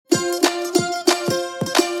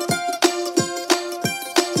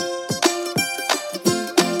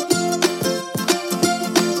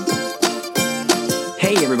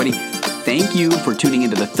for tuning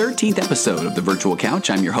into the 13th episode of The Virtual Couch.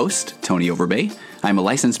 I'm your host, Tony Overbay. I'm a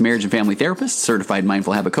licensed marriage and family therapist, certified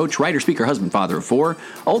mindful habit coach, writer, speaker, husband, father of four,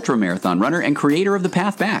 ultra-marathon runner, and creator of The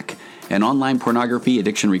Path Back, an online pornography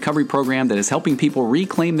addiction recovery program that is helping people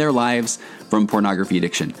reclaim their lives from pornography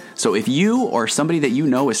addiction. So if you or somebody that you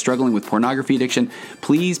know is struggling with pornography addiction,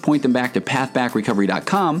 please point them back to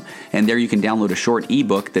pathbackrecovery.com, and there you can download a short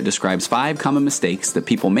ebook that describes 5 common mistakes that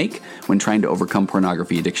people make when trying to overcome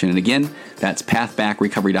pornography addiction. And again, that's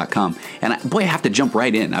pathbackrecovery.com. And I have to jump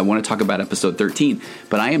right in. I want to talk about episode 13,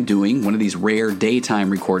 but I am doing one of these rare daytime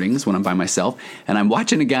recordings when I'm by myself, and I'm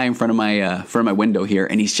watching a guy in front of my window here,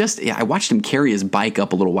 and he's just, I watched him carry his bike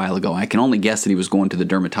up a little while ago. I can only guess that he was going to the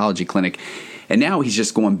dermatology clinic. And now he's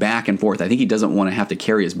just going back and forth. I think he doesn't want to have to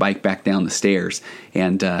carry his bike back down the stairs.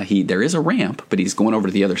 And there is a ramp, but he's going over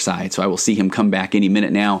to the other side. So I will see him come back any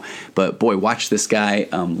minute now. But boy, watch this guy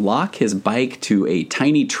lock his bike to a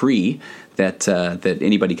tiny tree that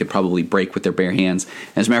anybody could probably break with their bare hands.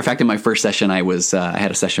 As a matter of fact, in my first session, I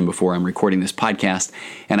had a session before I'm recording this podcast,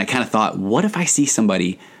 and I kind of thought, what if I see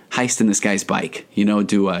somebody heisting this guy's bike? You know,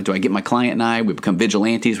 do I get my client and I, we become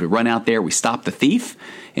vigilantes, we run out there, we stop the thief,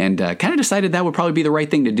 and kind of decided that would probably be the right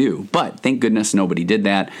thing to do. But thank goodness nobody did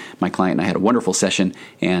that. My client and I had a wonderful session,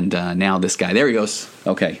 and now this guy, there he goes.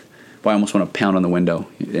 Okay. Boy, I almost want to pound on the window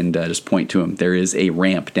and just point to him. There is a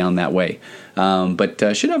ramp down that way.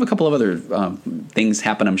 But should have a couple of other things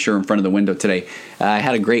happen, I'm sure, in front of the window today. I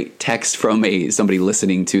had a great text from somebody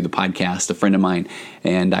listening to the podcast, a friend of mine,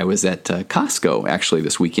 and I was at Costco, actually,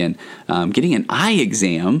 this weekend, getting an eye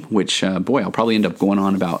exam, which, boy, I'll probably end up going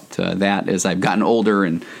on about that as I've gotten older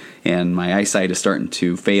and my eyesight is starting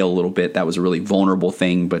to fail a little bit. That was a really vulnerable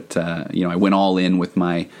thing, but, I went all in with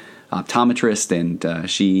my optometrist, and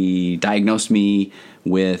she diagnosed me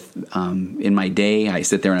with, in my day, I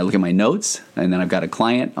sit there and I look at my notes, and then I've got a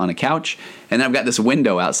client on a couch, and then I've got this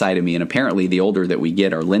window outside of me, and apparently the older that we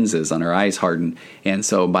get, our lenses on our eyes harden, and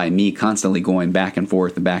so by me constantly going back and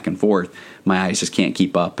forth, my eyes just can't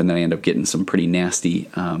keep up, and then I end up getting some pretty nasty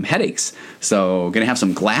headaches. So going to have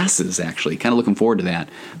some glasses, actually. Kind of looking forward to that,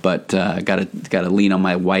 but got to lean on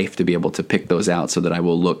my wife to be able to pick those out so that I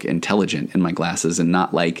will look intelligent in my glasses and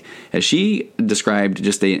not like, as she described,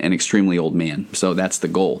 just an extremely old man. So that's the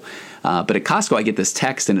goal. But at Costco, I get this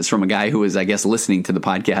text, and it's from a guy who was, I guess, listening to the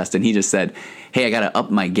podcast, and he just said, "Hey, I got to up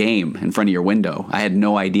my game in front of your window. I had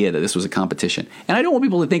no idea that this was a competition." And I don't want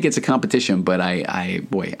people to think it's a competition, but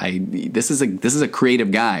this is a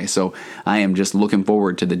creative guy, so I am just looking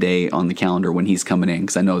forward to the day on the calendar when he's coming in,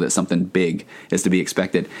 because I know that something big is to be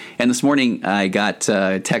expected. And this morning, I got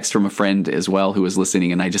a text from a friend as well who was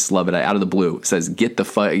listening, and I just love it. Out of the blue, it says, get the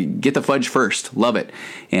fudge first. Love it.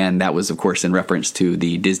 And that was, of course, in reference to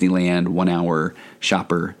the Disneyland 1-hour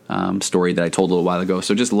shopper story that I told a little while ago.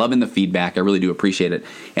 So just loving the feedback. I really do appreciate it.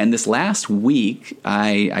 And this last week,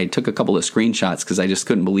 I took a couple of screenshots because I just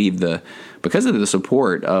couldn't believe because of the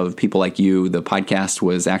support of people like you, the podcast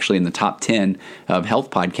was actually in the top 10 of health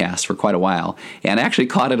podcasts for quite a while. And I actually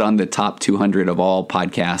caught it on the top 200 of all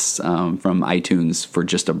podcasts from iTunes for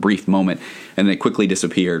just a brief moment. And then it quickly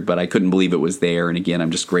disappeared, but I couldn't believe it was there. And again,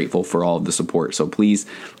 I'm just grateful for all of the support. So please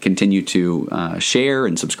continue to share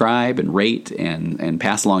and subscribe and rate and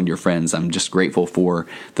pass along to your friends. I'm just grateful for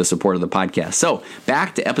the support of the podcast. So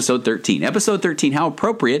back to episode 13. Episode 13, how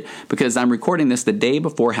appropriate, because I'm recording this the day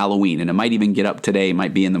before Halloween, and it might even get up today. It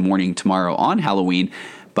might be in the morning tomorrow on Halloween.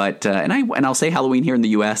 But I'll say Halloween here in the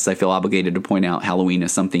U.S. I feel obligated to point out Halloween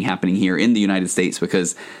is something happening here in the United States,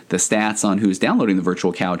 because the stats on who's downloading the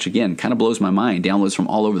virtual couch, again, kind of blows my mind. Downloads from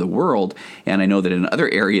all over the world, and I know that in other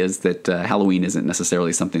areas that Halloween isn't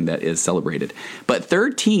necessarily something that is celebrated. But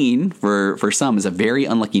 13 for some is a very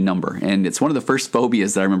unlucky number, and it's one of the first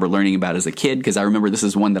phobias that I remember learning about as a kid, because I remember this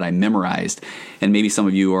is one that I memorized, and maybe some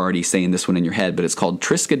of you are already saying this one in your head, but it's called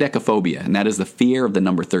triskaidekaphobia, and that is the fear of the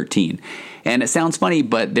number 13. And it sounds funny,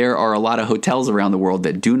 but there are a lot of hotels around the world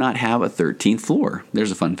that do not have a 13th floor. There's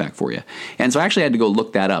a fun fact for you. And so I actually had to go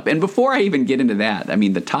look that up. And before I even get into that, I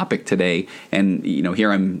mean, the topic today, and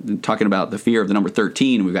here I'm talking about the fear of the number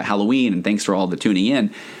 13. We've got Halloween, and thanks for all the tuning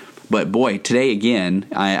in. But boy, today again,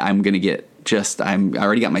 I'm going to get I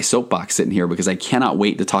already got my soapbox sitting here, because I cannot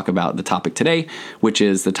wait to talk about the topic today, which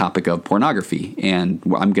is the topic of pornography. And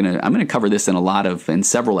I'm gonna cover this in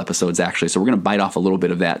several episodes, actually. So we're gonna bite off a little bit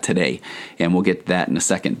of that today, and we'll get to that in a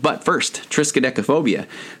second. But first, triskaidekaphobia.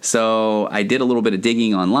 So I did a little bit of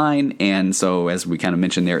digging online, and so as we kind of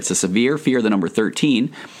mentioned there, it's a severe fear of the number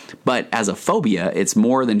 13. But as a phobia, it's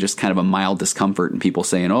more than just kind of a mild discomfort and people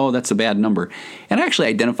saying, "Oh, that's a bad number." And I actually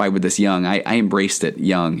identified with this young. I embraced it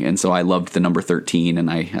young, and so I loved loved the number 13, and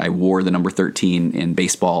I wore the number 13 in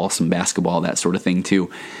baseball, some basketball, that sort of thing too.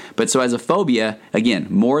 But so as a phobia, again,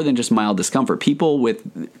 more than just mild discomfort, people with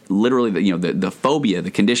literally the phobia,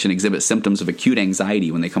 the condition, exhibit symptoms of acute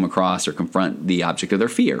anxiety when they come across or confront the object of their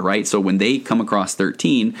fear, right? So when they come across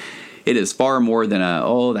 13, it is far more than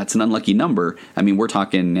that's an unlucky number. I mean, we're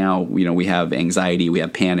talking now, we have anxiety, we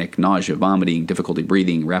have panic, nausea, vomiting, difficulty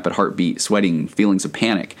breathing, rapid heartbeat, sweating, feelings of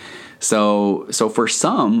panic. So for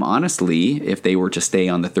some, honestly, if they were to stay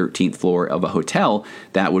on the 13th floor of a hotel,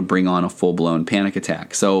 that would bring on a full-blown panic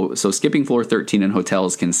attack. So skipping floor 13 in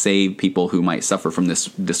hotels can save people who might suffer from this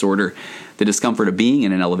disorder the discomfort of being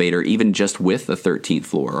in an elevator, even just with the 13th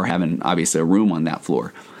floor or having, obviously, a room on that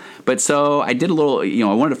floor. But so I did a little,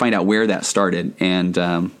 I wanted to find out where that started, and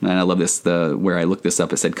I love this. Where I looked this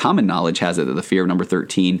up, it said common knowledge has it that the fear of number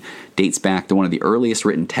 13 dates back to one of the earliest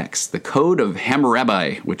written texts, the Code of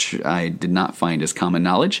Hammurabi, which I did not find as common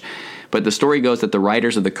knowledge. But the story goes that the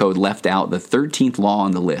writers of the code left out the 13th law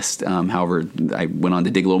on the list. However, I went on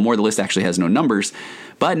to dig a little more. The list actually has no numbers.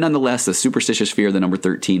 But nonetheless, the superstitious fear of the number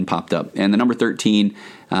 13 popped up. And the number 13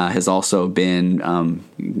 has also been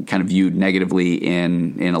kind of viewed negatively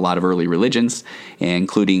in a lot of early religions,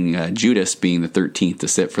 including Judas being the 13th to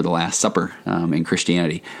sit for the Last Supper in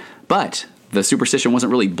Christianity. But the superstition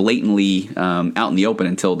wasn't really blatantly out in the open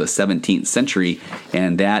until the 17th century,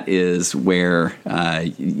 and that is where,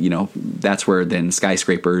 that's where then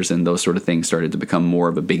skyscrapers and those sort of things started to become more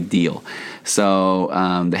of a big deal. So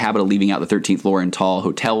the habit of leaving out the 13th floor in tall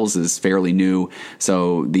hotels is fairly new.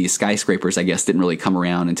 So these skyscrapers, I guess, didn't really come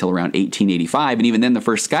around until around 1885, and even then the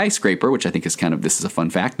first skyscraper, which I think is this is a fun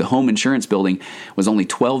fact, the home insurance building was only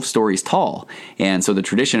 12 stories tall, and so the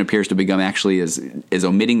tradition appears to become actually is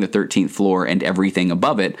omitting the 13th floor and everything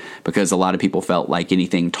above it, because a lot of people felt like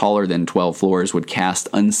anything taller than 12 floors would cast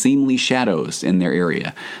unseemly shadows in their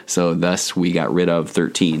area. So thus we got rid of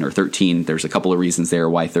 13, or 13, there's a couple of reasons there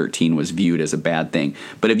why 13 was viewed as a bad thing.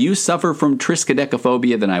 But if you suffer from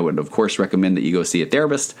triskaidekaphobia, then I would of course recommend that you go see a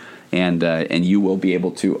therapist, and you will be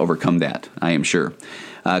able to overcome that, I am sure.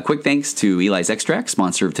 Quick thanks to Eli's Extracts,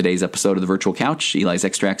 sponsor of today's episode of The Virtual Couch. Eli's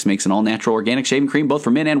Extracts makes an all-natural organic shaving cream, both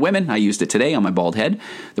for men and women. I used it today on my bald head.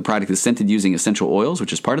 The product is scented using essential oils,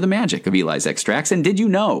 which is part of the magic of Eli's Extracts. And did you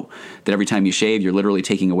know that every time you shave, you're literally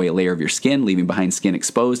taking away a layer of your skin, leaving behind skin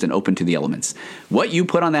exposed and open to the elements? What you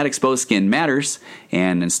put on that exposed skin matters,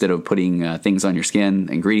 and instead of putting things on your skin,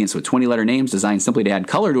 ingredients with 20-letter names designed simply to add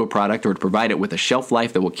color to a product or to provide it with a shelf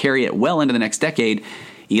life that will carry it well into the next decade,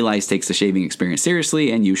 Eli's takes the shaving experience seriously,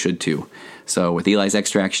 and you should too. So with Eli's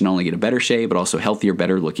Extracts, you not only get a better shave, but also healthier,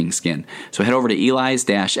 better-looking skin. So head over to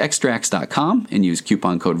elis-extracts.com and use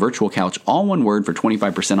coupon code VirtualCouch, all one word, for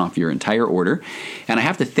 25% off your entire order. And I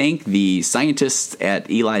have to thank the scientists at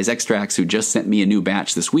Eli's Extracts who just sent me a new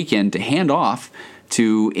batch this weekend to hand off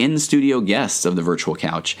to in-studio guests of the Virtual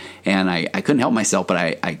Couch. And I couldn't help myself, but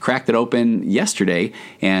I cracked it open yesterday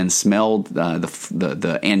and smelled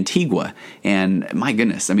the Antigua. And my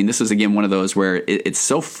goodness, I mean, this is, again, one of those where it's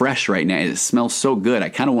so fresh right now. It smells so good. I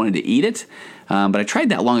kind of wanted to eat it. But I tried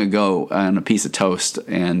that long ago on a piece of toast,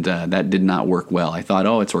 and that did not work well. I thought,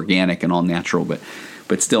 it's organic and all natural, but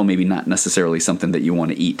still maybe not necessarily something that you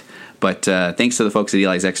want to eat. But thanks to the folks at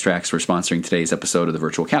Eli's Extracts for sponsoring today's episode of The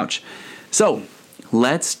Virtual Couch. So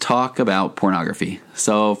let's talk about pornography.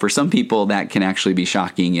 So for some people, that can actually be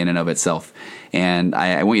shocking in and of itself. And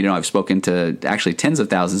I want you to know I've spoken to actually tens of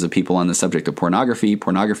thousands of people on the subject of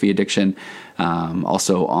pornography addiction,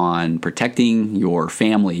 also on protecting your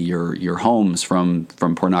family, your homes from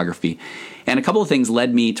pornography. And a couple of things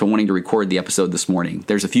led me to wanting to record the episode this morning.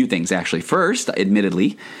 There's a few things, actually. First,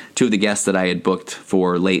 admittedly, two of the guests that I had booked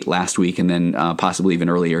for late last week and then possibly even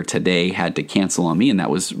earlier today had to cancel on me, and that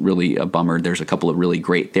was really a bummer. There's a couple of really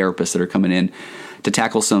great therapists that are coming in to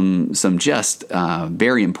tackle some just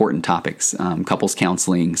very important topics, couples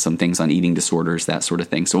counseling, some things on eating disorders, that sort of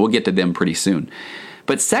thing. So we'll get to them pretty soon.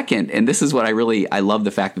 But second, and this is what I love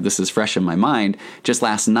the fact that this is fresh in my mind, just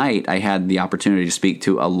last night I had the opportunity to speak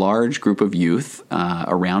to a large group of youth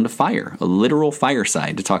around a literal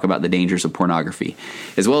fireside, to talk about the dangers of pornography,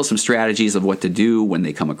 as well as some strategies of what to do when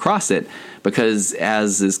they come across it, because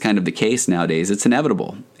as is kind of the case nowadays, it's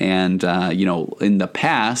inevitable. And, in the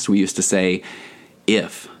past, we used to say,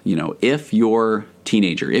 if your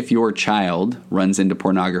teenager, if your child runs into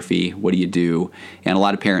pornography, what do you do? And a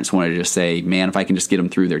lot of parents want to just say, man, if I can just get them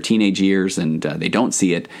through their teenage years and they don't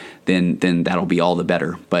see it, then that'll be all the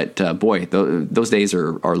better. But boy, those days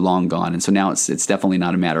are long gone. And so now it's definitely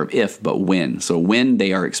not a matter of if, but when. So when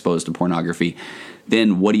they are exposed to pornography,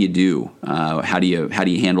 then what do you do? How do you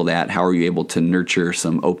handle that? How are you able to nurture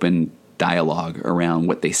some open dialogue around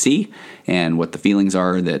what they see and what the feelings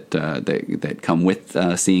are that come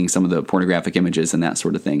with seeing some of the pornographic images and that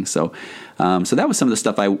sort of thing. So that was some of the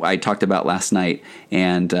stuff I talked about last night,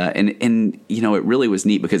 and it really was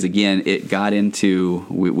neat because again it got into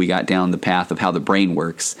we got down the path of how the brain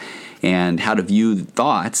works. And how to view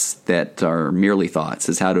thoughts that are merely thoughts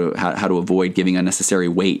is how to avoid giving unnecessary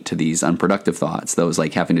weight to these unproductive thoughts. Those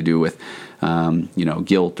like having to do with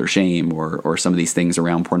guilt or shame or some of these things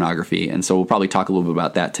around pornography. And so we'll probably talk a little bit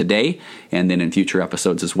about that today and then in future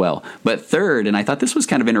episodes as well. But third, and I thought this was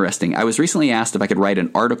kind of interesting, I was recently asked if I could write an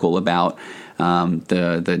article about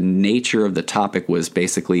the nature of the topic was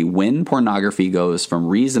basically when pornography goes from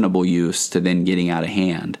reasonable use to then getting out of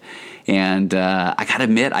hand. And I got to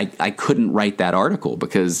admit, I couldn't write that article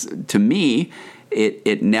because to me,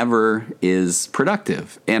 it never is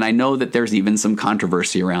productive. And I know that there's even some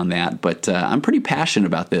controversy around that, but I'm pretty passionate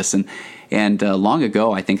about this. And long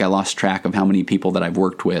ago, I think I lost track of how many people that I've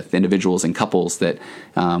worked with, individuals and couples, that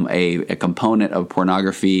a component of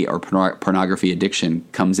pornography or pornography addiction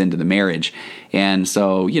comes into the marriage. And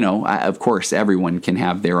so, of course, everyone can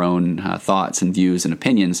have their own thoughts and views and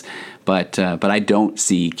opinions, but I don't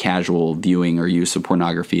see casual viewing or use of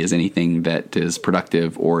pornography as anything that is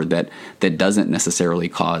productive or that doesn't necessarily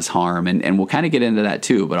cause harm. And we'll kind of get into that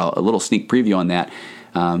too, but a little sneak preview on that.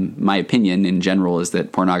 My opinion in general is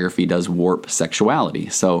that pornography does warp sexuality.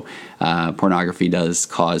 So pornography does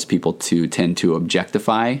cause people to tend to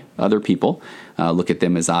objectify other people, look at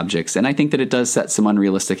them as objects. And I think that it does set some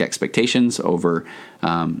unrealistic expectations over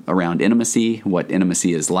around intimacy, what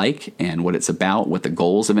intimacy is like and what it's about, what the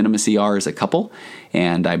goals of intimacy are as a couple.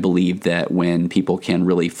 And I believe that when people can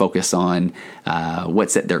really focus on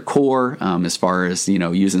what's at their core, as far as,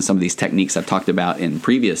 using some of these techniques I've talked about in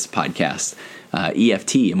previous podcasts,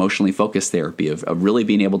 EFT, emotionally focused therapy, of really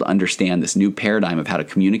being able to understand this new paradigm of how to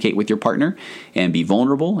communicate with your partner and be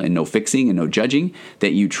vulnerable and no fixing and no judging,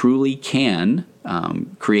 that you truly can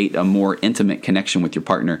create a more intimate connection with your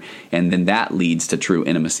partner, and then that leads to true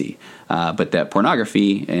intimacy. But that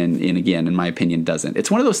pornography, and again, in my opinion, doesn't. It's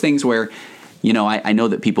one of those things where I know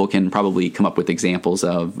that people can probably come up with examples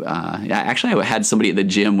of, actually I had somebody at the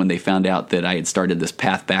gym when they found out that I had started this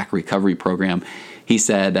Path Back recovery program. He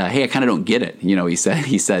said, hey, I kind of don't get it. He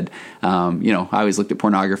said, I always looked at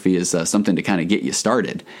pornography as something to kind of get you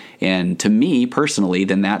started. And to me personally,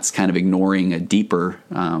 then that's kind of ignoring a deeper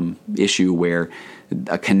issue where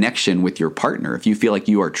a connection with your partner, if you feel like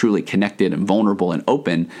you are truly connected and vulnerable and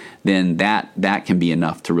open, then that can be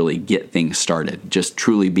enough to really get things started. Just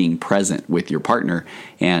truly being present with your partner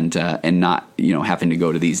and not having to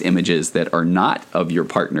go to these images that are not of your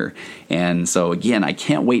partner. And so again, I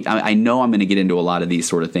can't wait. I know I'm going to get into a lot of these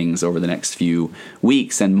sort of things over the next few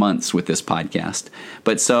weeks and months with this podcast.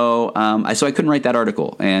 But so I couldn't write that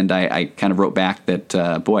article, and I kind of wrote back that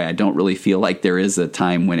I don't really feel like there is a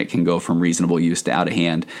time when it can go from reasonable use to out of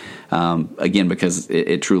hand. Again, because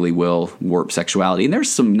it truly will warp sexuality. And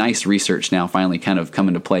there's some nice research now finally kind of come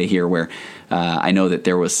into play here where I know that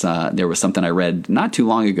there was something I read not too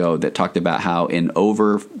long ago that talked about how in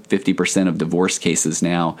over 50% of divorce cases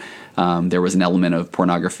now, there was an element of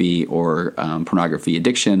pornography or pornography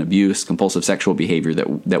addiction, abuse, compulsive sexual behavior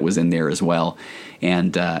that was in there as well.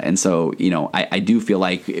 And so, I do feel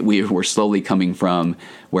like we're slowly coming from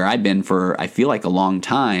where I've been for, I feel like, a long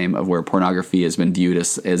time, of where pornography has been viewed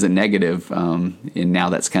as a negative, and now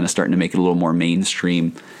that's kind of starting to make it a little more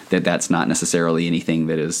mainstream, that's not necessarily anything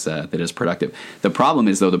that is productive. The problem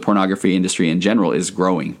is, though, the pornography industry in general is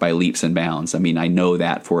growing by leaps and bounds. I mean, I know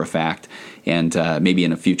that for a fact. And maybe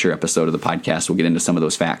in a future episode of the podcast, we'll get into some of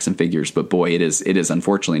those facts and figures. But boy, it is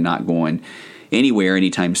unfortunately not going anywhere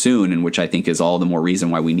anytime soon, and which I think is all the more reason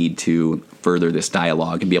why we need to further this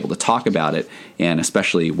dialogue and be able to talk about it, and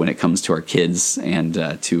especially when it comes to our kids and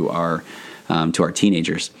to our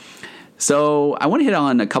teenagers. So I want to hit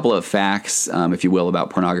on a couple of facts, if you will,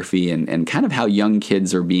 about pornography and kind of how young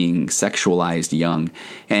kids are being sexualized young.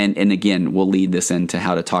 And again, we'll lead this into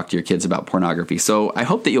how to talk to your kids about pornography. So I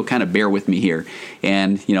hope that you'll kind of bear with me here.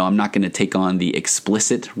 And, I'm not going to take on the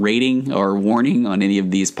explicit rating or warning on any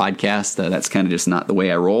of these podcasts. That's kind of just not the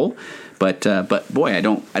way I roll. But boy, I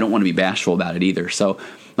don't want to be bashful about it either. So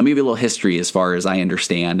let me give you a little history as far as I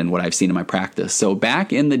understand and what I've seen in my practice. So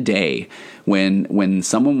back in the day, when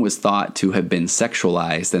someone was thought to have been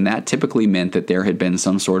sexualized, then that typically meant that there had been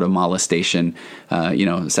some sort of molestation,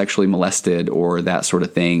 sexually molested or that sort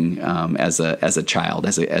of thing as a child,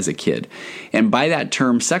 as a kid. And by that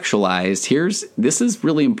term sexualized, this is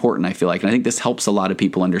really important, I feel like, and I think this helps a lot of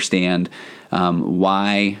people understand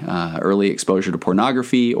why early exposure to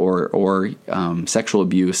pornography or sexual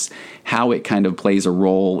abuse, how it kind of plays a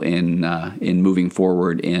role in moving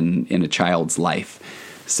forward in a child's life.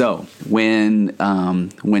 So when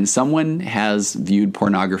someone has viewed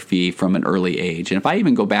pornography from an early age, and if I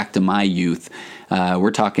even go back to my youth,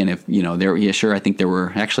 we're talking I think there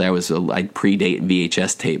were, actually I predate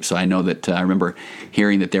VHS tapes, so I know that I remember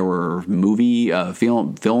hearing that there were movie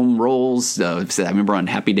film rolls. I remember on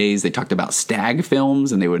Happy Days they talked about stag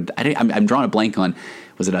films, and I'm drawing a blank on,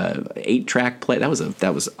 was it a 8-track play? That was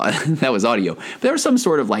that was audio. But there was some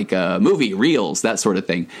sort of like movie reels, that sort of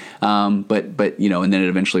thing. But and then it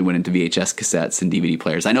eventually went into VHS cassettes and DVD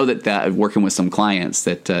players. I know that working with some clients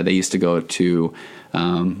that they used to go to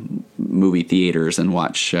movie theaters and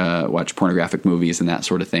watch pornographic movies and that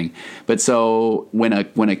sort of thing. But so when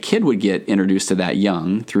a kid would get introduced to that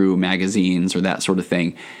young through magazines or that sort of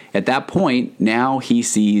thing, at that point now he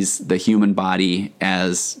sees the human body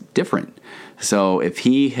as different. So if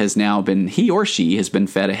he or she has been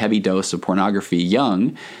fed a heavy dose of pornography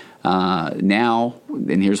young, now,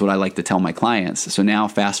 and here's what I like to tell my clients. So now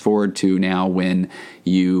fast forward to now when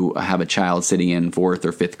you have a child sitting in 4th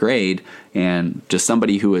or 5th grade, and just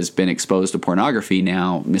somebody who has been exposed to pornography,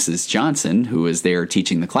 now Mrs. Johnson, who is there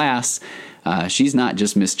teaching the class, she's not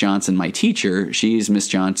just Miss Johnson, my teacher. She's Miss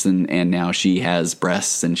Johnson, and now she has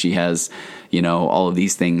breasts, and she has, all of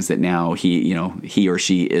these things that now he or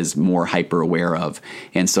she is more hyper aware of.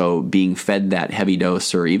 And so being fed that heavy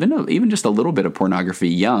dose, or even just a little bit of pornography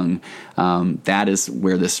young, that is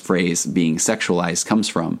where this phrase being sexualized comes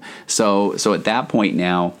from. So at that point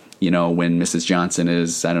now, when Mrs. Johnson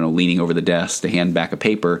is, leaning over the desk to hand back a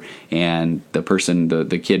paper, and the person,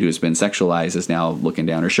 the kid who's been sexualized is now looking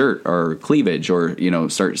down her shirt or cleavage, or,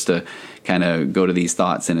 starts to kind of go to these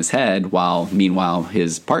thoughts in his head, meanwhile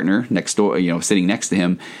his partner next door, sitting next to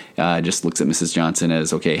him, just looks at Mrs. Johnson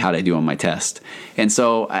as, okay, how'd I do on my test? And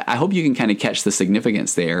so I hope you can kind of catch the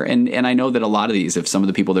significance there. And I know that a lot of these, if some of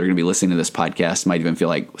the people that are going to be listening to this podcast might even feel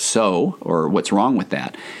like, or what's wrong with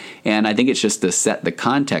that? And I think it's just to set the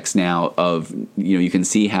context now of, you can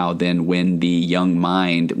see how then when the young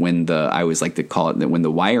mind, I always like to call it that when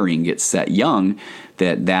the wiring gets set young,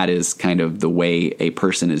 that is kind of the way a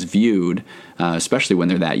person is viewed, especially when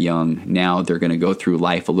they're that young. Now they're going to go through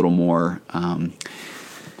life a little more,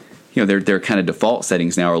 their kind of default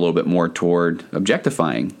settings now are a little bit more toward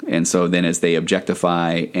objectifying. And so then as they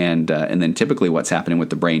objectify, and then typically what's happening with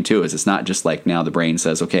the brain too is it's not just like now the brain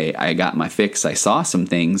says, okay, I got my fix, I saw some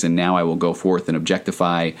things, and now I will go forth and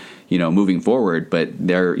objectify, moving forward. But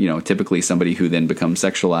they're, typically somebody who then becomes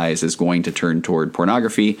sexualized is going to turn toward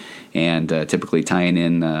pornography, and typically tying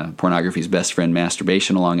in pornography's best friend,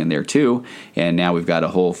 masturbation, along in there too. And now we've got a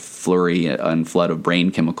whole flurry and flood of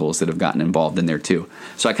brain chemicals that have gotten involved in there too.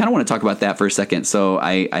 So I kind of want to talk about that for a second. So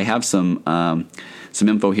I have some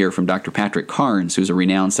info here from Dr. Patrick Carnes, who's a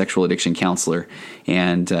renowned sexual addiction counselor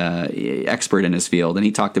and expert in his field. And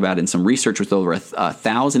he talked about in some research with over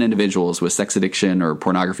 1,000 individuals with sex addiction or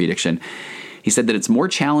pornography addiction, he said that it's more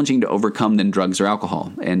challenging to overcome than drugs or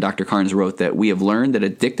alcohol. And Dr. Carnes wrote that we have learned that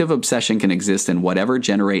addictive obsession can exist in whatever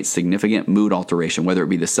generates significant mood alteration, whether it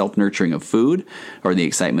be the self-nurturing of food or the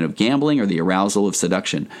excitement of gambling or the arousal of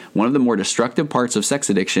seduction. One of the more destructive parts of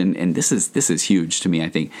sex addiction, and this is huge to me, I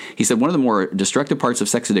think. He said one of the more destructive parts of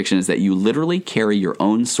sex addiction is that you literally carry your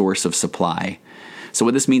own source of supply. So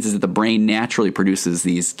what this means is that the brain naturally produces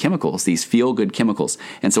these chemicals, these feel-good chemicals.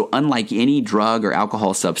 And so unlike any drug or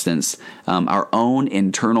alcohol substance, our own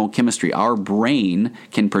internal chemistry, our brain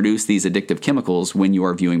can produce these addictive chemicals when you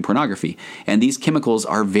are viewing pornography. And these chemicals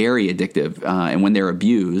are very addictive. And when they're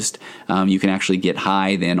abused, you can actually get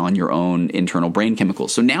high then on your own internal brain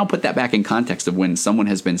chemicals. So now put that back in context of when someone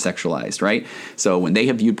has been sexualized, right? So when they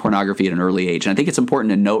have viewed pornography at an early age, and I think it's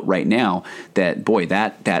important to note right now that, boy,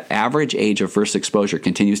 that average age of first exposure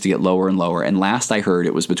continues to get lower and lower. And last I heard,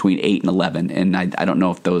 it was between 8 and 11. And I don't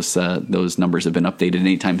know if those numbers have been updated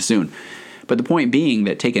anytime soon. But the point being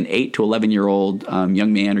that take an 8 to 11-year-old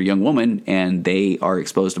young man or young woman, and they are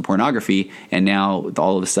exposed to pornography, and now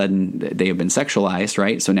all of a sudden they have been sexualized,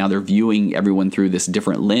 right? So now they're viewing everyone through this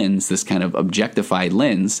different lens, this kind of objectified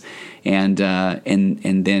lens, and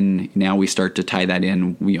then now we start to tie that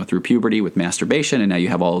in, through puberty with masturbation, and now you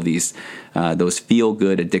have all of these those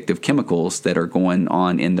feel-good addictive chemicals that are going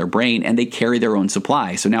on in their brain, and they carry their own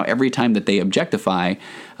supply. So now every time that they objectify,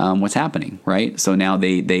 what's happening, right? So now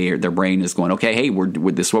their brain is going, okay, hey,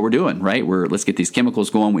 this is what we're doing, right? Let's get these chemicals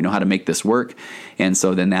going. We know how to make this work. And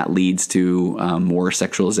so then that leads to more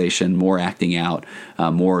sexualization, more acting out,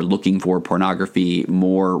 more looking for pornography,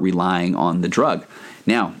 more relying on the drug.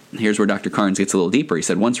 Now, here's where Dr. Carnes gets a little deeper. He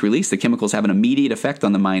said, once released, the chemicals have an immediate effect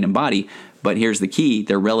on the mind and body, but here's the key,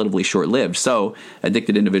 they're relatively short-lived. So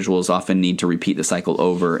addicted individuals often need to repeat the cycle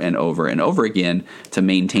over and over and over again to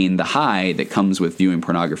maintain the high that comes with viewing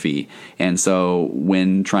pornography. And so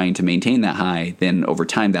when trying to maintain that high, then over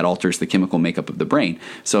time that alters the chemical makeup of the brain.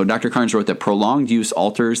 So Dr. Carnes wrote that prolonged use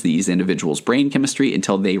alters these individuals' brain chemistry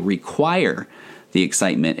until they require the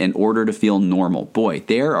excitement in order to feel normal. Boy,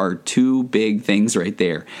 there are two big things right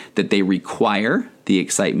there, that they require the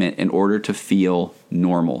excitement in order to feel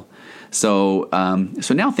normal. So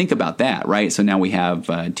now think about that, right? So now we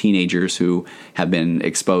have teenagers who have been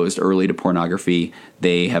exposed early to pornography.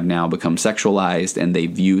 They have now become sexualized, and they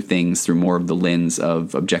view things through more of the lens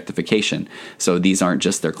of objectification. So these aren't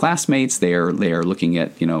just their classmates. They are looking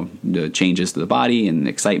at, the changes to the body and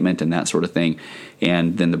excitement and that sort of thing.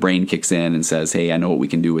 And then the brain kicks in and says, hey, I know what we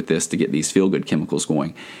can do with this to get these feel-good chemicals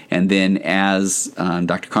going. And then as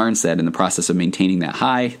Dr. Carnes said, in the process of maintaining that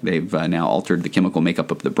high, they've now altered the chemical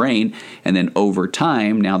makeup of the brain. And then over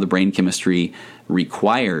time, now the brain chemistry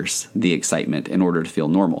requires the excitement in order to feel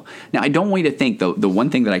normal. Now, I don't want you to think, the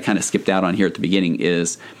one thing that I kind of skipped out on here at the beginning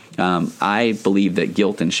is I believe that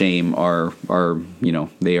guilt and shame are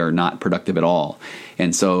they are not productive at all.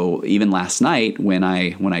 And so even last night when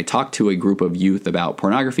I talked to a group of youth about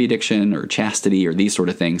pornography addiction or chastity or these sort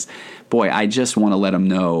of things, boy, I just want to let them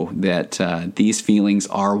know that these feelings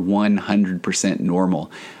are 100%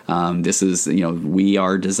 normal. This is, we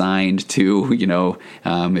are designed to,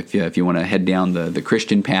 if you want to head down the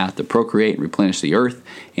Christian path, to procreate and replenish the earth,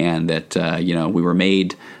 and that, we were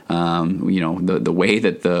made, the way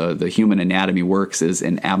that the human anatomy works is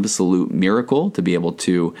an absolute miracle to be able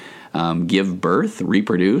to give birth,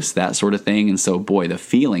 reproduce, that sort of thing. And so, boy, the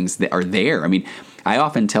feelings that are there. I mean, I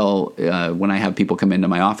often tell when I have people come into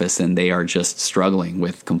my office and they are just struggling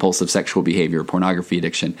with compulsive sexual behavior, pornography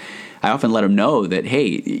addiction, I often let them know that,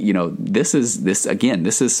 hey, this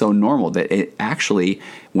is so normal that it actually,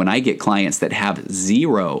 when I get clients that have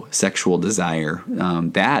zero sexual desire,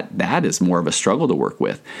 that is more of a struggle to work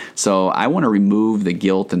with. So I want to remove the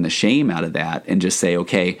guilt and the shame out of that and just say,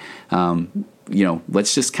 okay,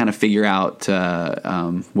 let's just kind of figure out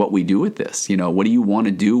what we do with this. What do you want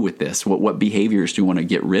to do with this? What behaviors do you want to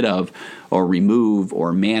get rid of or remove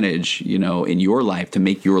or manage, in your life to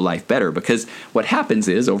make your life better? Because what happens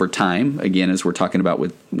is over time, again, as we're talking about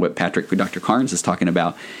with what Dr. Carnes is talking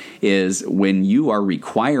about, is when you are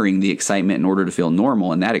requiring the excitement in order to feel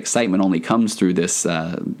normal, and that excitement only comes through this,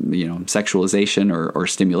 sexualization or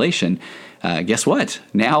stimulation. Guess what?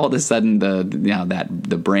 Now all of a sudden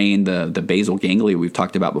the brain, the basal ganglia we've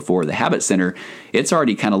talked about before, the habit center, it's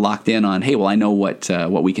already kind of locked in on, hey, well, I know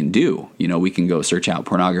what we can do. We can go search out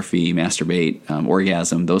pornography, masturbate,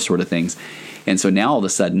 orgasm, those sort of things. And so now all of a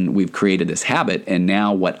sudden we've created this habit, and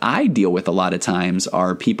now what I deal with a lot of times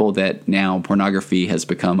are people that now pornography has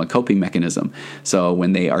become a coping mechanism. So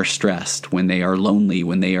when they are stressed, when they are lonely,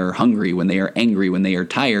 when they are hungry, when they are angry, when they are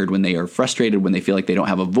tired, when they are frustrated, when they feel like they don't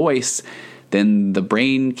have a voice, then the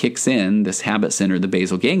brain kicks in, this habit center, the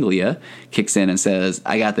basal ganglia kicks in and says,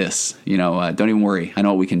 I got this, don't even worry, I know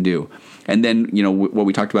what we can do. And then, what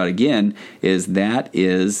we talked about again is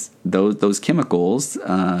those chemicals,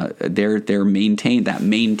 they're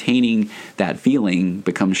maintaining that feeling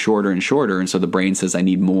becomes shorter and shorter. And so the brain says, I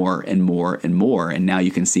need more and more and more. And now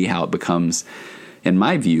you can see how it becomes, in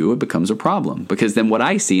my view, it becomes a problem. Because then what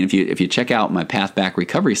I see, and if you check out my Path Back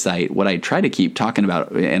recovery site, what I try to keep talking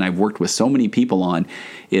about, and I've worked with so many people on,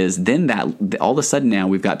 is then that all of a sudden now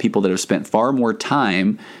we've got people that have spent far more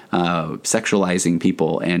time sexualizing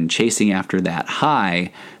people and chasing after that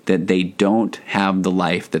high, that they don't have the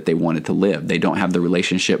life that they wanted to live. They don't have the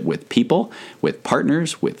relationship with people, with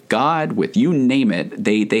partners, with God, with you name it.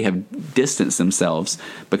 They have distanced themselves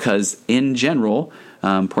because in general,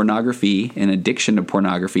 pornography and addiction to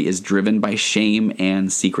pornography is driven by shame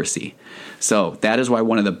and secrecy. So that is why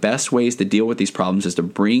one of the best ways to deal with these problems is to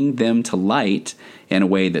bring them to light in a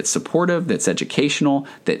way that's supportive, that's educational,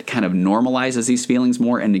 that kind of normalizes these feelings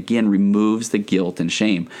more, and again, removes the guilt and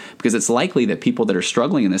shame. Because it's likely that people that are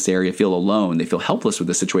struggling in this area feel alone, they feel helpless with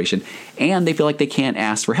the situation, and they feel like they can't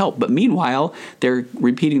ask for help. But meanwhile, they're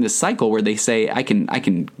repeating this cycle where they say, I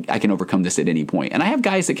can overcome this at any point. And I have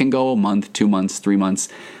guys that can go a month, 2 months, 3 months,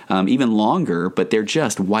 even longer, but they're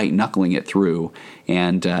just white knuckling it through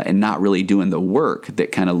and not really doing the work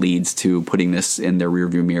that kind of leads to putting this in their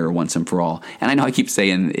rearview mirror once and for all. And I know I keep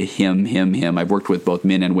saying him. I've worked with both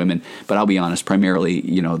men and women, but I'll be honest, primarily,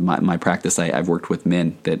 my practice, I've worked with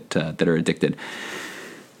men that are addicted.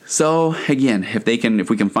 So again, if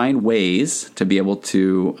we can find ways to be able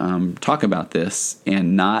to talk about this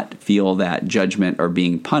and not feel that judgment or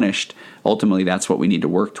being punished, ultimately that's what we need to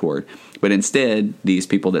work toward. But instead, these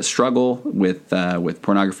people that struggle with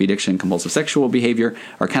pornography addiction, compulsive sexual behavior,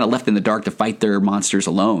 are kind of left in the dark to fight their monsters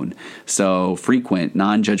alone. So frequent,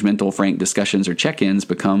 non-judgmental, frank discussions or check-ins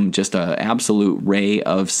become just an absolute ray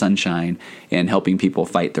of sunshine in helping people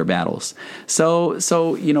fight their battles. So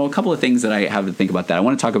a couple of things that I have to think about that. I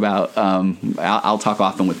want to talk about. I'll talk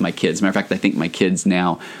often with my kids. Matter of fact, I think my kids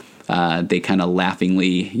now. They kind of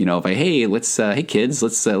laughingly, hey kids,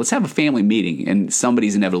 let's have a family meeting, and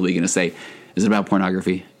somebody's inevitably going to say, is it about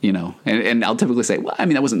pornography? And I'll typically say, well, I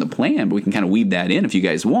mean, that wasn't the plan, but we can kind of weave that in if you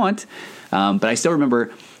guys want. But I still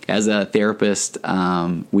remember, as a therapist,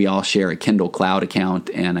 we all share a Kindle Cloud account,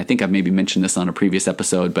 and I think I've maybe mentioned this on a previous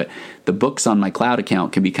episode, but the books on my Cloud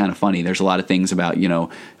account can be kind of funny. There's a lot of things about,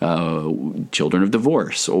 children of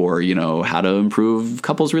divorce, or, how to improve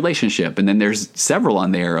couples' relationship, and then there's several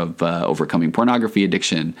on there of overcoming pornography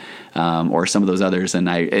addiction, or some of those others. And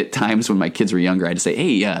at times when my kids were younger, I'd say,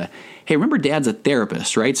 hey, remember Dad's a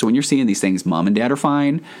therapist, right? So when you're seeing these things, Mom and Dad are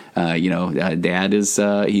fine. Dad is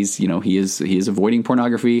he is avoiding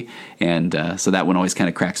pornography, and so that one always kind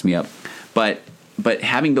of cracks me up. But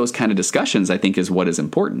having those kind of discussions, I think, is what is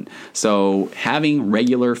important. So having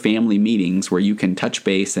regular family meetings where you can touch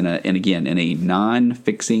base in a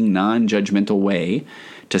non-fixing, non-judgmental way,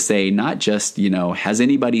 to say not just, has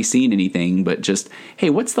anybody seen anything, but just, hey,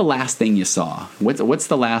 what's the last thing you saw? What's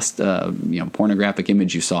the last pornographic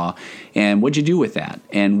image you saw, and what'd you do with that?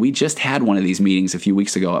 And we just had one of these meetings a few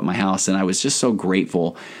weeks ago at my house, and I was just so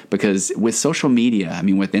grateful, because with social media,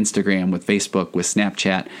 with Instagram, with Facebook, with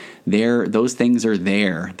Snapchat, those things are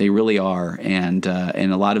there. They really are, and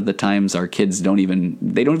a lot of the times our kids don't even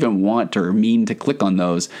want or mean to click on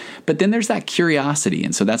those. But then there's that curiosity,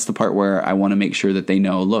 and so that's the part where I want to make sure that they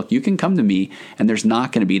know, look, you can come to me, and there's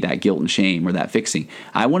not going to be that guilt and shame or that fixing.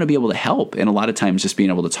 I want to be able to help, and a lot of times just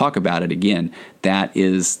being able to talk about it again, that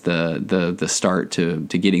is the start to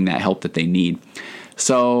getting that help that they need.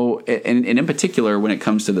 So, and in particular, when it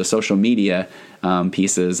comes to the social media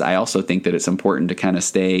pieces, I also think that it's important to kind of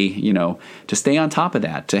stay on top of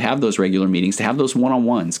that, to have those regular meetings, to have those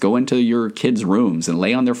one-on-ones, go into your kids' rooms and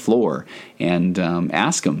lay on their floor and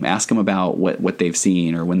ask them about what they've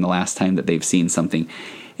seen, or when the last time that they've seen something.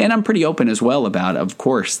 And I'm pretty open as well about, of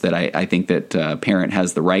course, that I think that a parent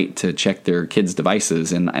has the right to check their kids'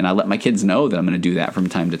 devices, and I let my kids know that I'm going to do that from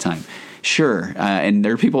time to time. Sure, and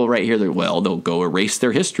there are people right here that, they'll go erase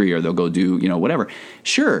their history, or they'll go do, whatever.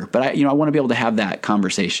 Sure, but I want to be able to have that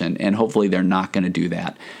conversation, and hopefully they're not going to do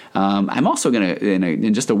that. I'm also going to,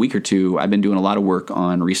 in just a week or two, I've been doing a lot of work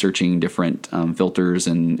on researching different filters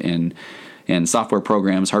and software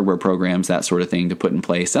programs, hardware programs, that sort of thing to put in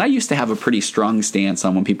place. And I used to have a pretty strong stance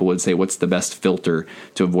on when people would say, what's the best filter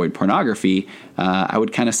to avoid pornography? I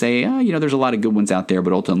would kind of say, there's a lot of good ones out there,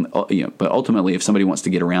 but ultimately, if somebody wants to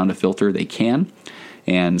get around a filter, they can.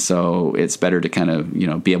 And so it's better to kind of,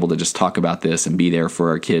 be able to just talk about this and be there for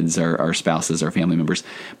our kids, our spouses, our family members.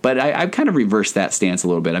 But I've kind of reversed that stance a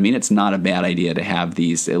little bit. It's not a bad idea to have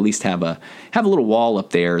these, at least have a little wall up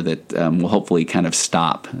there that will hopefully kind of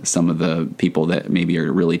stop some of the people that maybe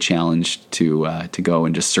are really challenged to go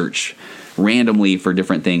and just search randomly for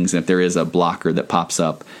different things. And if there is a blocker that pops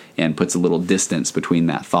up and puts a little distance between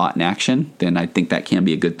that thought and action, then I think that can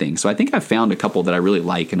be a good thing. So I think I've found a couple that I really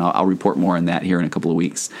like, and I'll report more on that here in a couple of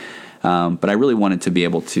weeks. But I really wanted to be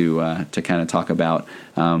able to kind of talk about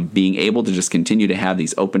being able to just continue to have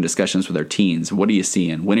these open discussions with our teens. What are you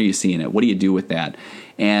seeing? When are you seeing it? What do you do with that?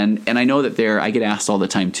 And I know that I get asked all the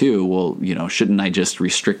time too, well, shouldn't I just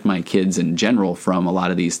restrict my kids in general from a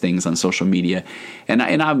lot of these things on social media? And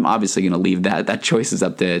I'm obviously going to leave that choice is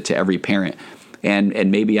up to every parent.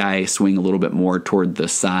 And maybe I swing a little bit more toward the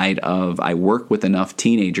side of, I work with enough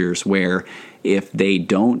teenagers where if they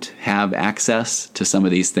don't have access to some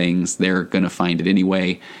of these things, they're going to find it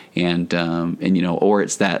anyway. And or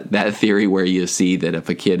it's that theory where you see that if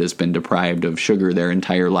a kid has been deprived of sugar their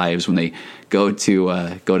entire lives, when they go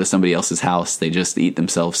to somebody else's house, they just eat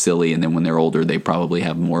themselves silly. And then when they're older, they probably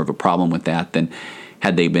have more of a problem with that than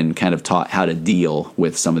had they been kind of taught how to deal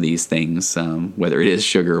with some of these things, whether it is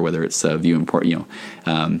sugar, whether it's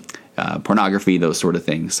pornography, those sort of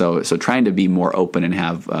things. So trying to be more open and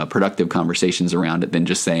have productive conversations around it than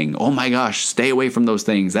just saying, oh my gosh, stay away from those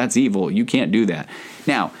things. That's evil. You can't do that.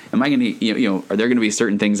 Now, am I going to, are there going to be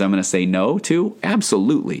certain things I'm going to say no to?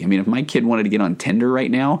 Absolutely. I mean, if my kid wanted to get on Tinder right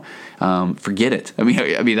now, forget it. I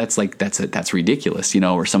mean, that's ridiculous,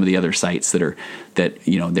 or some of the other sites that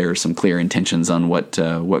there are some clear intentions on what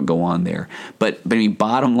go on there. But I mean,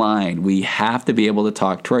 bottom line, we have to be able to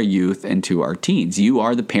talk to our youth and to our teens. You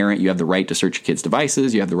are the parent. You have the right to search your kids'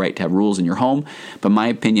 devices. You have the right to have rules in your home. But my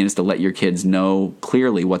opinion is to let your kids know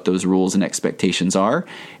clearly what those rules and expectations are,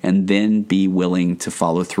 and then be willing to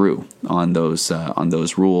follow through on those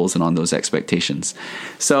rules and on those expectations.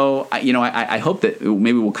 So, I hope that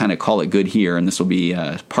maybe we'll kind of call it good here, and this will be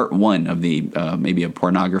part one of the maybe a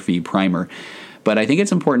pornography primer. But I think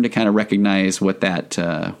it's important to kind of recognize what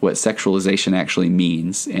sexualization actually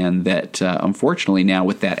means, and that unfortunately now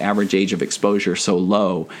with that average age of exposure so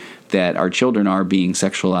low, that our children are being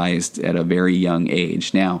sexualized at a very young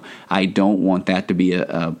age. Now, I don't want that to be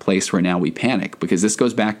a place where now we panic, because this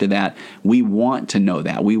goes back to that. We want to know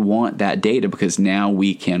that. We want that data because now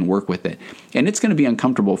we can work with it. And it's going to be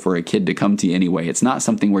uncomfortable for a kid to come to you anyway. It's not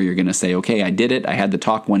something where you're going to say, okay, I did it. I had the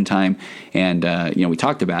talk one time and we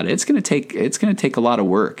talked about it. It's going to take a lot of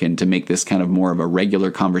work, and to make this kind of more of a regular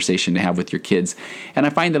conversation to have with your kids. And I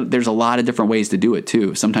find that there's a lot of different ways to do it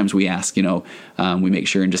too. Sometimes we ask, we make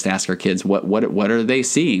sure and just ask our kids, what are they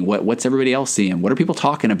seeing? What's everybody else seeing? What are people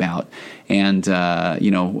talking about? And,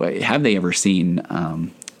 have they ever seen,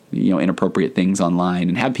 inappropriate things online,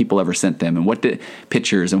 and have people ever sent them, and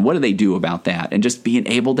pictures, and what do they do about that? And just being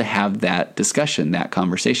able to have that discussion, that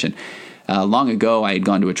conversation. Long ago, I had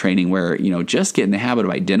gone to a training where, just get in the habit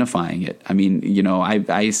of identifying it. I mean, I'm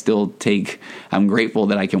grateful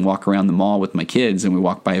that I can walk around the mall with my kids, and we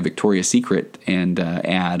walk by a Victoria's Secret and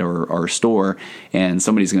ad or store, and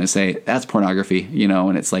somebody's going to say, that's pornography,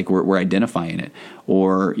 and it's like we're identifying it.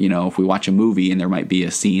 Or, if we watch a movie and there might be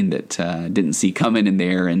a scene that didn't see coming in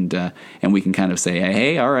there, and we can kind of say,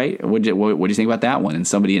 hey, all right, what do you think about that one? And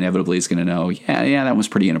somebody inevitably is going to know, yeah, that was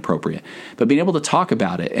pretty inappropriate. But being able to talk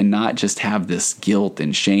about it and not just have this guilt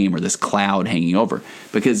and shame or this cloud hanging over.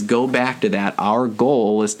 Because go back to that, our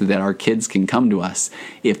goal is that our kids can come to us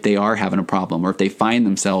if they are having a problem, or if they find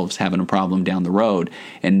themselves having a problem down the road,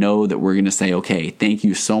 and know that we're going to say, okay, thank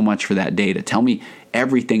you so much for that data. Tell me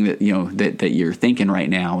everything that that you're thinking right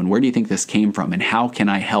now, and where do you think this came from, and how can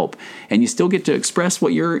I help? And you still get to express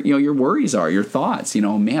what your worries are, your thoughts.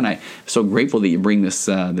 Man, I'm so grateful that you bring this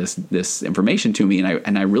information to me,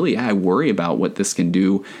 and I worry about what this can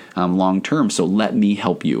do long term. So let me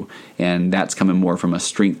help you, and that's coming more from a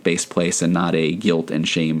strength-based place and not a guilt and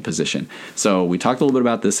shame position. So we talked a little bit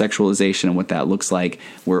about the sexualization and what that looks like.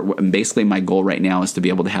 Basically my goal right now is to be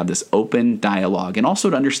able to have this open dialogue, and also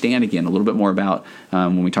to understand again a little bit more about.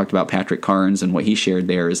 When we talked about Patrick Carnes and what he shared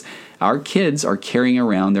there, is our kids are carrying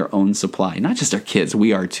around their own supply. Not just our kids,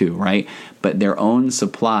 we are too, right? But their own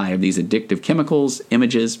supply of these addictive chemicals,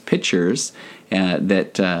 images, pictures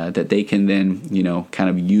that they can then kind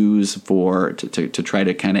of use to try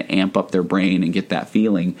to kind of amp up their brain and get that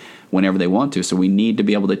feeling whenever they want to. So we need to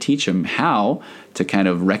be able to teach them how to kind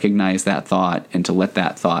of recognize that thought, and to let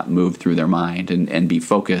that thought move through their mind, and be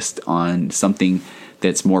focused on something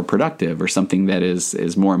that's more productive, or something that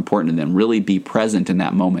is more important to them. Really be present in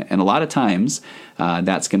that moment. And a lot of times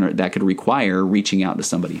that could require reaching out to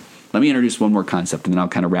somebody. Let me introduce one more concept, and then I'll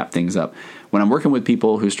kind of wrap things up. When I'm working with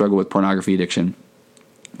people who struggle with pornography addiction,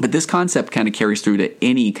 but this concept kind of carries through to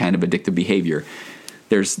any kind of addictive behavior.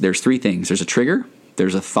 There's three things. There's a trigger,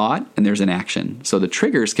 there's a thought, and there's an action. So the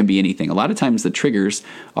triggers can be anything. A lot of times the triggers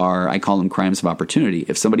are, I call them crimes of opportunity.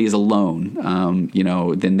 If somebody is alone,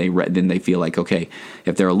 then they feel like, okay,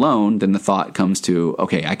 if they're alone, then the thought comes to,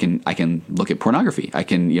 okay, I can look at pornography. I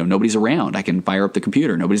can, nobody's around. I can fire up the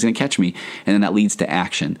computer. Nobody's going to catch me. And then that leads to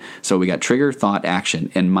action. So we got trigger, thought, action.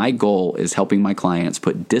 And my goal is helping my clients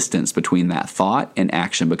put distance between that thought and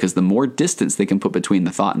action, because the more distance they can put between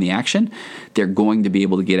the thought and the action, they're going to be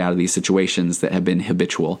able to get out of these situations that have been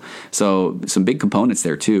habitual. So some big components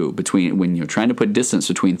there too, between when you're trying to put distance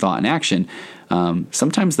between thought and action.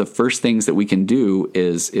 Sometimes the first things that we can do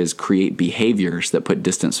is create behaviors that put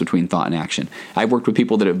distance between thought and action. I've worked with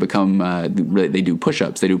people that have become, they do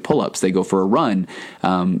push-ups, they do pull-ups, they go for a run,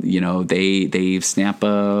 they snap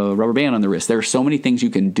a rubber band on the wrist. There are so many things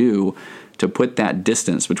you can do to put that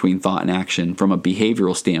distance between thought and action from a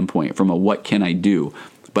behavioral standpoint, from a what can I do.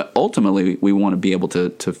 But ultimately, we want to be able to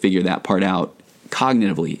figure that part out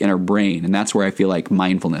cognitively in our brain. And that's where I feel like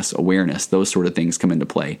mindfulness, awareness, those sort of things come into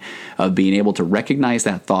play, of being able to recognize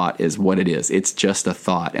that thought is what it is. It's just a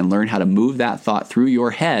thought, and learn how to move that thought through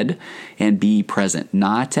your head and be present,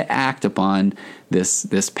 not to act upon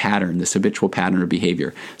this pattern, this habitual pattern of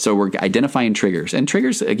behavior. So we're identifying triggers. And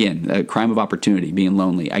triggers, again, a crime of opportunity, being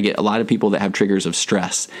lonely. I get a lot of people that have triggers of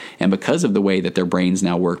stress. And because of the way that their brains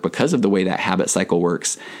now work, because of the way that habit cycle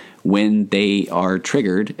works, when they are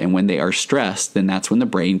triggered and when they are stressed, then that's when the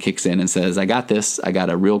brain kicks in and says, I got this. I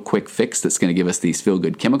got a real quick fix that's going to give us these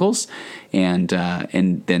feel-good chemicals. And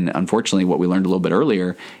then, unfortunately, what we learned a little bit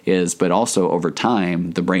earlier is, but also over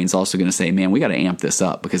time, the brain's also going to say, man, we got to amp this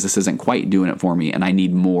up because this isn't quite doing it for me, and I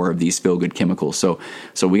need more of these feel-good chemicals. So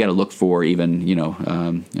we got to look for even,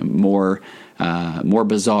 more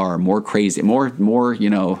bizarre, more crazy, more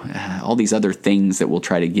all these other things that will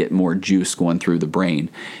try to get more juice going through the brain.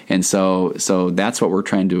 And so that's what we're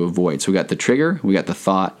trying to avoid. So we got the trigger, we got the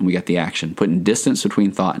thought, and we got the action, putting distance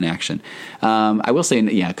between thought and action. I will say,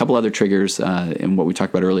 a couple other triggers in what we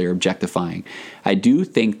talked about earlier, objectifying. I do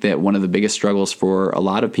think that one of the biggest struggles for a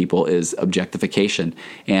lot of people is objectification,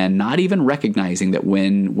 and not even recognizing that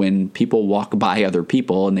when people walk by other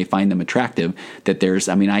people and they find them attractive, that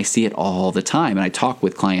I see it all the time, and I talk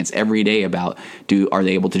with clients every day about, are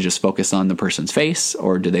they able to just focus on the person's face,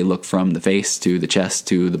 or do they look from the face to the chest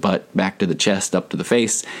to the butt, back to the chest, up to the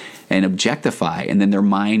face, and objectify, and then their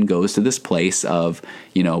mind goes to this place of,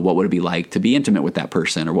 what would it be like to be intimate with that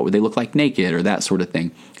person, or what would they look like naked, or that sort of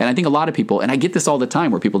thing. And I think a lot of people, and I get this all the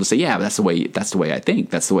time, where people just say, yeah, that's the way I think,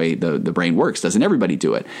 that's the way the brain works. Doesn't everybody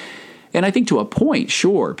do it? And I think to a point,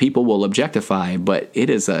 sure, people will objectify, but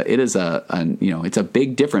it's a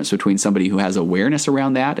big difference between somebody who has awareness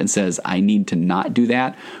around that and says, I need to not do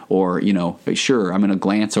that, or, sure, I'm going to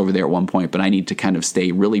glance over there at one point, but I need to kind of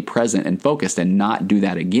stay really present and focused and not do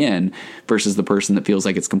that again, versus the person that feels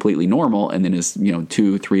like it's completely normal and then is,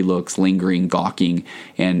 2-3 looks, lingering, gawking,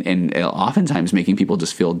 and oftentimes making people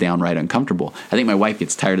just feel downright uncomfortable. I think my wife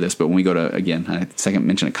gets tired of this, but when we go to, again, I second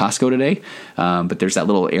mentioned at Costco today, but there's that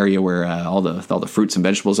little area where all the fruits and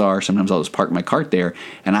vegetables are. Sometimes I'll just park my cart there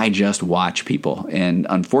and I just watch people. And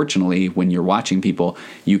unfortunately, when you're watching people,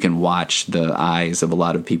 you can watch the eyes of a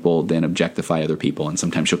lot of people then objectify other people. And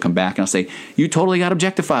sometimes she'll come back and I'll say, you totally got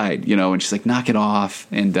objectified, and she's like, knock it off.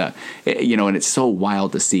 And, and it's so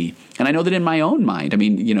wild to see. And I know that in my own mind,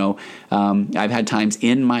 I've had times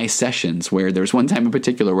in my sessions where there's one time in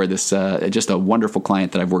particular where this, just a wonderful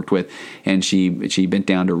client that I've worked with, and she bent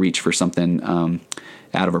down to reach for something,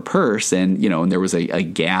 out of her purse, and there was a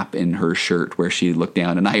gap in her shirt where she looked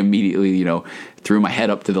down, and I immediately threw my head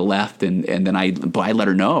up to the left, and then I let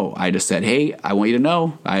her know. I just said, hey, I want you to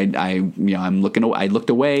know I looked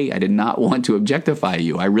away. I did not want to objectify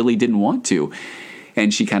you. I really didn't want to.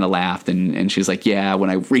 And she kind of laughed, and she's like, yeah, when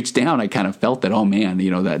I reached down, I kind of felt that, oh man,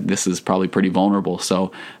 that this is probably pretty vulnerable.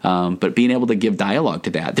 So, but being able to give dialogue to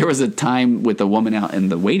that. There was a time with a woman out in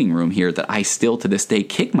the waiting room here that I still to this day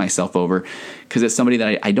kick myself over, because it's somebody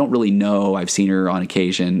that I don't really know. I've seen her on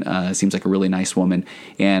occasion. Seems like a really nice woman.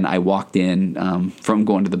 And I walked in from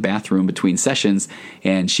going to the bathroom between sessions,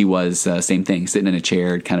 and she was same thing, sitting in a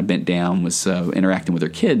chair, kind of bent down, was interacting with her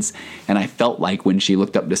kids. And I felt like when she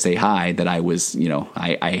looked up to say hi that I was,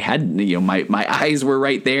 I had, my eyes were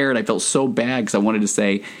right there, and I felt so bad because I wanted to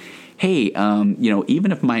say, hey,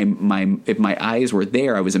 even if my eyes were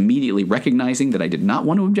there, I was immediately recognizing that I did not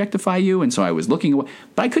want to objectify you, and so I was looking away.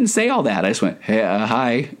 But I couldn't say all that. I just went, hey,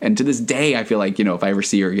 hi. And to this day, I feel like, if I ever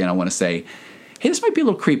see her again, I want to say, hey, this might be a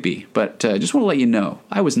little creepy, but just want to let you know,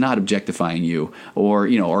 I was not objectifying you, or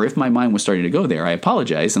if my mind was starting to go there, I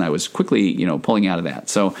apologize, and I was quickly, pulling out of that.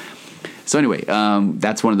 So anyway,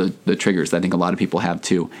 that's one of the triggers that I think a lot of people have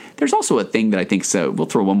too. There's also a thing that I think, so we'll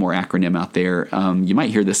throw one more acronym out there. You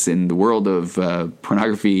might hear this in the world of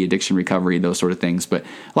pornography, addiction recovery, those sort of things. But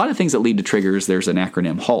a lot of things that lead to triggers, there's an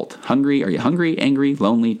acronym, HALT. Hungry, are you hungry, angry,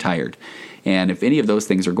 lonely, tired? And if any of those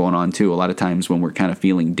things are going on too, a lot of times when we're kind of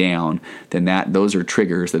feeling down, then those are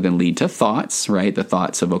triggers that then lead to thoughts, right? The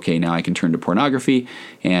thoughts of, okay, now I can turn to pornography,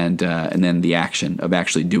 and then the action of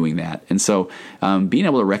actually doing that. And so being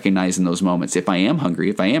able to recognize in those moments, if I am hungry,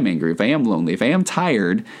 if I am angry, if I am lonely, if I am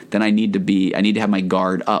tired, then I need to have my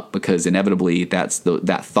guard up, because inevitably that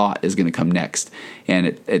thought is going to come next.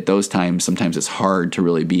 And at those times, sometimes it's hard to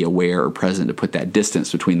really be aware or present to put that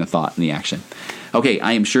distance between the thought and the action. Okay,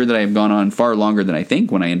 I am sure that I have gone on far longer than I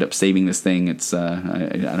think. When I end up saving this thing, it's I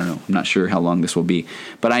don't know. I'm not sure how long this will be,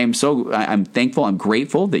 but I'm thankful. I'm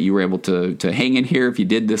grateful that you were able to hang in here if you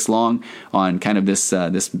did this long on kind of this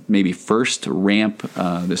maybe first ramp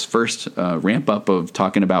up of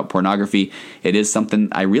talking about pornography. It is something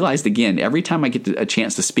I realized again every time I get a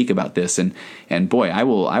chance to speak about this, and boy, I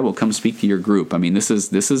will come speak to your group. I mean, this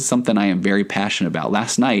is something I am very passionate about.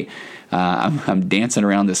 Last night, I'm dancing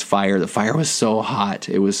around this fire. The fire was so hot.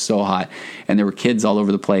 It was so hot. And there were kids all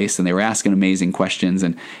over the place, and they were asking amazing questions.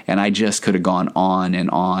 And I just could have gone on and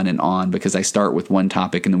on and on, because I start with one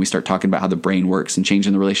topic, and then we start talking about how the brain works and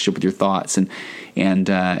changing the relationship with your thoughts, and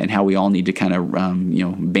how we all need to kind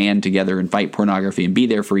of band together and fight pornography and be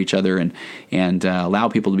there for each other, and allow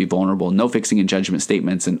people to be vulnerable. No fixing and judgment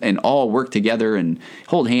statements, and all work together and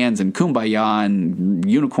hold hands and kumbaya and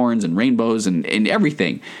unicorns and rainbows and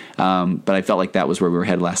everything. But I felt like that was where we were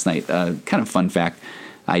headed last night. Kind of fun fact,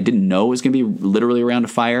 I didn't know it was going to be literally around a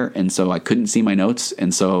fire, and so I couldn't see my notes,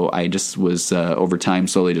 and so I just was, over time,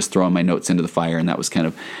 slowly just throwing my notes into the fire, and that was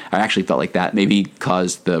I actually felt like that maybe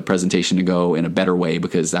caused the presentation to go in a better way,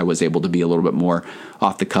 because I was able to be a little bit more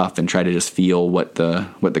off the cuff and try to just feel what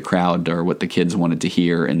the crowd or what the kids wanted to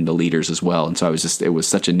hear, and the leaders as well, and so it was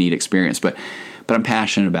such a neat experience, but I'm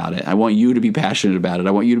passionate about it. I want you to be passionate about it.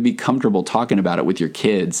 I want you to be comfortable talking about it with your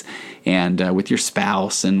kids and with your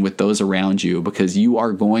spouse and with those around you, because you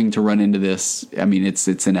are going to run into this. I mean,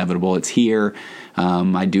 it's inevitable. It's here.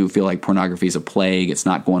 I do feel like pornography is a plague. It's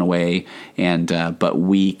not going away, but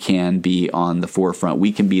we can be on the forefront.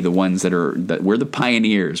 We can be the ones that we're the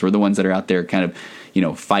pioneers. We're the ones that are out there kind of,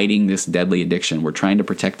 fighting this deadly addiction. We're trying to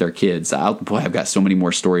protect our kids. I've got so many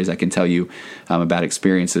more stories I can tell you about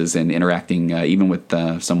experiences and interacting even with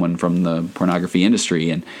someone from the pornography industry,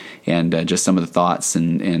 and just some of the thoughts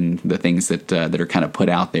and the things that are kind of put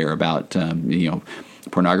out there about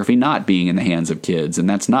pornography not being in the hands of kids, and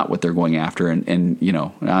that's not what they're going after. And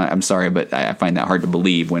I'm sorry, but I find that hard to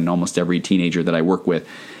believe when almost every teenager that I work with,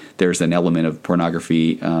 there's an element of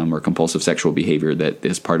pornography or compulsive sexual behavior that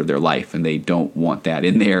is part of their life, and they don't want that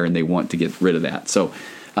in there, and they want to get rid of that. So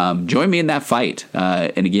join me in that fight.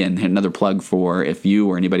 And again, another plug for if you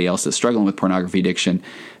or anybody else that's struggling with pornography addiction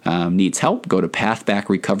needs help, go to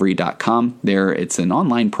pathbackrecovery.com. There, it's an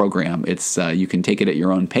online program. It's you can take it at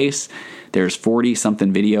your own pace. There's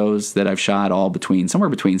 40-something videos that I've shot, all somewhere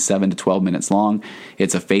between 7 to 12 minutes long.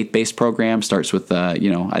 It's a faith-based program. Starts with,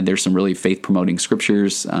 there's some really faith-promoting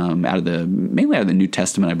scriptures mainly out of the New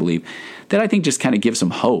Testament, I believe, that I think just kind of give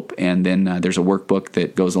some hope. And then there's a workbook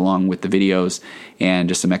that goes along with the videos, and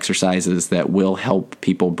just some exercises that will help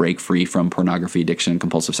people break free from pornography addiction and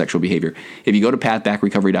compulsive sexual behavior. If you go to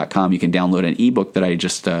pathbackrecovery.com, you can download an ebook that I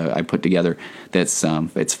just I put together. That's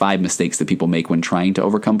it's 5 mistakes that people make when trying to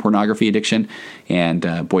overcome pornography addiction. And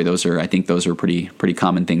I think those are pretty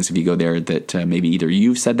common things if you go there, that maybe either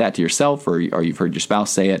you've said that to yourself, or you've heard your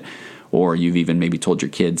spouse say it, or you've even maybe told your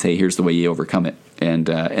kids, hey, here's the way you overcome it. And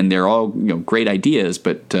they're all great ideas,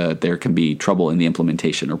 but there can be trouble in the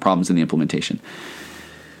implementation, or problems in the implementation.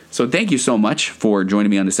 So thank you so much for joining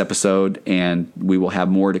me on this episode, and we will have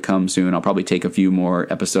more to come soon. I'll probably take a few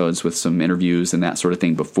more episodes with some interviews and that sort of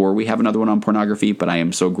thing before we have another one on pornography, but I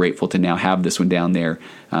am so grateful to now have this one down there.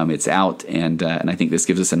 It's out, and I think this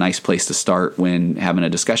gives us a nice place to start when having a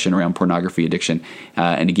discussion around pornography addiction.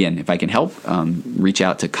 And again, if I can help, reach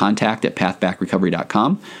out to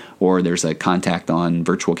contact@pathbackrecovery.com, or there's a contact on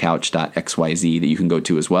virtualcouch.xyz that you can go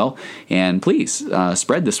to as well. And please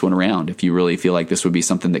spread this one around if you really feel like this would be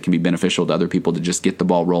something that can be beneficial to other people, to just get the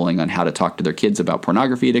ball rolling on how to talk to their kids about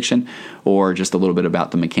pornography addiction, or just a little bit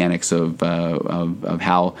about the mechanics of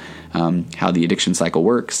how the addiction cycle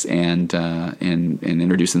works, and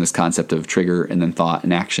introducing this concept of trigger and then thought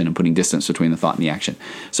and action, and putting distance between the thought and the action.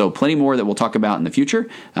 So plenty more that we'll talk about in the future.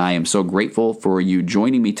 I am so grateful for you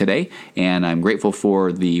joining me today, and I'm grateful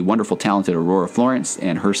for the wonderful, talented Aurora Florence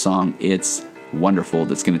and her song, It's Wonderful,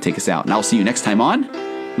 that's going to take us out. And I'll see you next time on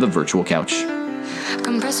The Virtual Couch.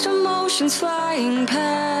 Compressed emotions flying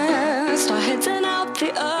past our heads and out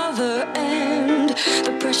the other end.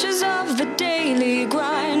 The pressures of the daily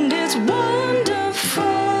grind, it's wonderful.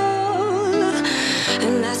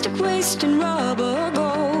 Elastic waste and rubber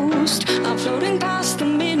ghost are floating past the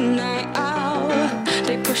midnight hour.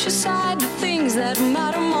 They push aside the things that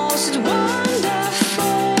matter most. It's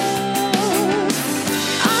wonderful.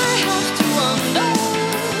 I have to wonder,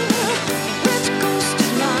 which ghost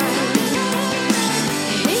is mine?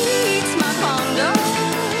 He eats my ponder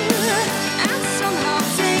and somehow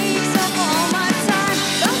takes up all my time.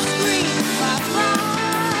 The screams I fly,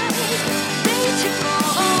 they tickle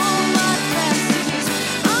all my fancies.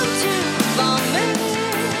 I'm too vomit.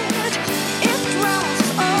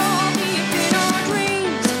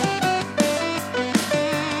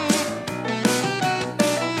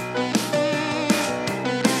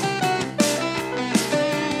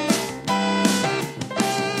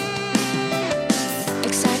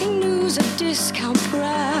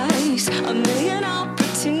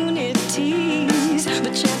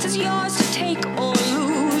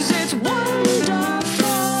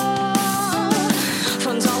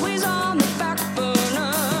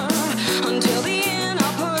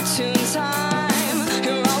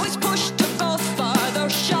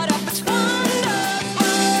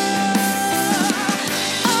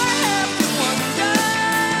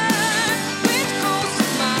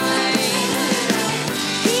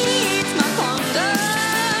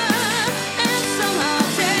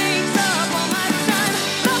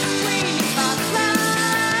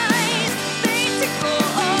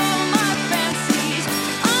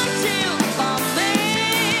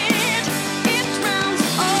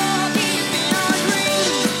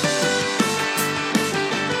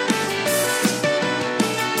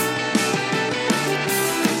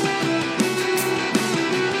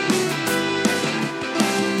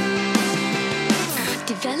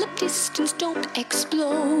 distance, don't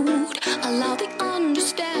explode. Allow the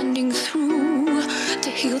understanding through to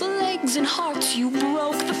heal the legs and hearts you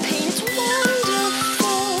broke. The